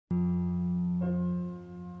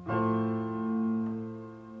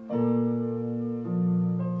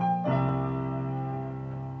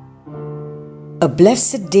A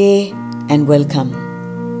blessed day and welcome.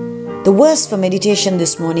 The verse for meditation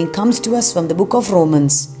this morning comes to us from the book of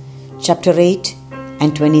Romans, chapter 8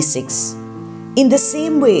 and 26. In the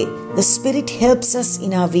same way, the Spirit helps us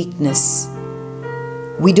in our weakness.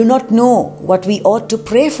 We do not know what we ought to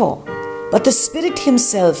pray for, but the Spirit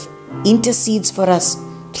Himself intercedes for us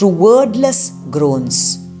through wordless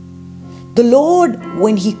groans. The Lord,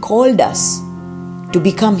 when He called us to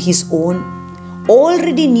become His own,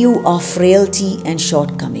 already knew our frailty and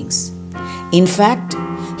shortcomings. In fact,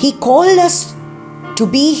 He called us to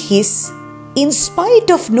be His in spite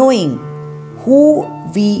of knowing who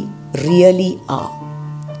we really are.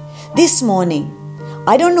 This morning,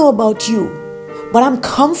 I don't know about you, but I'm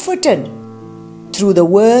comforted through the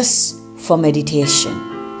verse for meditation.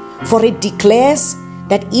 For it declares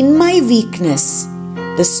that in my weakness,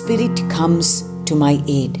 the Spirit comes to my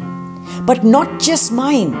aid. But not just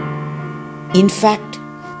mine. In fact,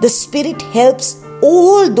 the Spirit helps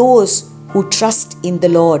all those who trust in the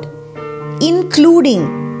Lord,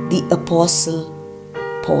 including the Apostle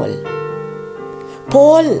Paul.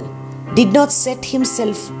 Paul did not set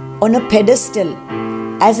himself on a pedestal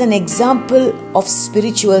as an example of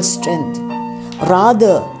spiritual strength.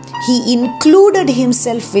 Rather, he included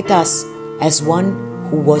himself with us as one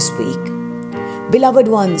who was weak. Beloved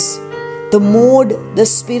ones, the mode the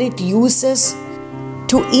Spirit uses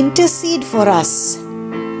to intercede for us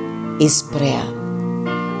is prayer.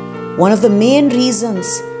 One of the main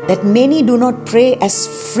reasons that many do not pray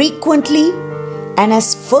as frequently and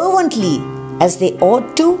as fervently as they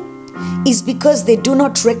ought to is because they do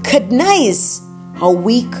not recognize how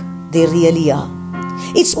weak they really are.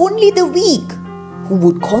 It's only the weak who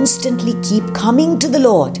would constantly keep coming to the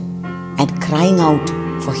Lord and crying out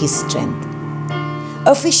for His strength.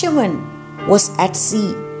 A fisherman was at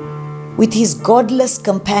sea with his godless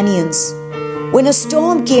companions when a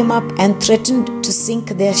storm came up and threatened to sink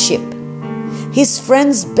their ship. His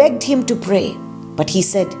friends begged him to pray, but he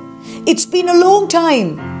said, "It's been a long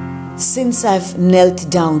time since I've knelt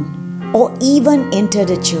down or even entered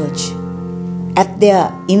a church." At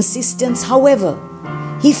their insistence, however,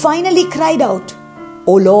 he finally cried out,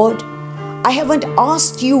 "O Lord, I haven't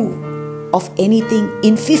asked you of anything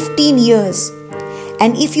in 15 years.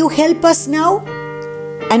 And if you help us now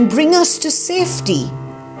and bring us to safety,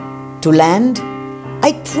 to land,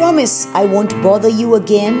 I promise I won't bother you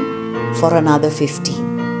again for another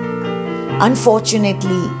 15.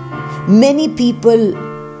 Unfortunately, many people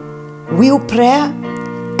view prayer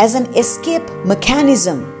as an escape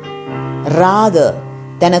mechanism rather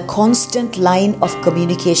than a constant line of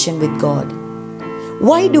communication with God.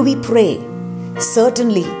 Why do we pray?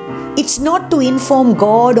 Certainly, it's not to inform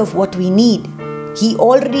God of what we need. He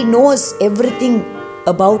already knows everything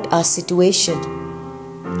about our situation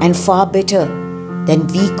and far better than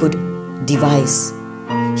we could devise.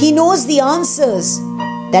 He knows the answers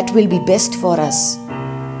that will be best for us.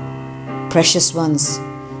 Precious ones,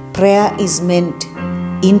 prayer is meant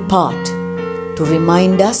in part to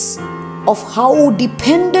remind us of how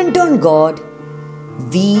dependent on God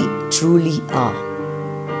we truly are.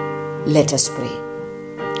 Let us pray.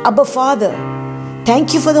 Abba Father,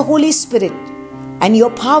 thank you for the Holy Spirit and your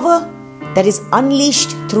power that is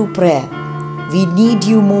unleashed through prayer. We need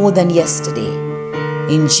you more than yesterday.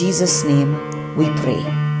 In Jesus' name we pray.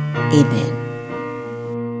 Amen.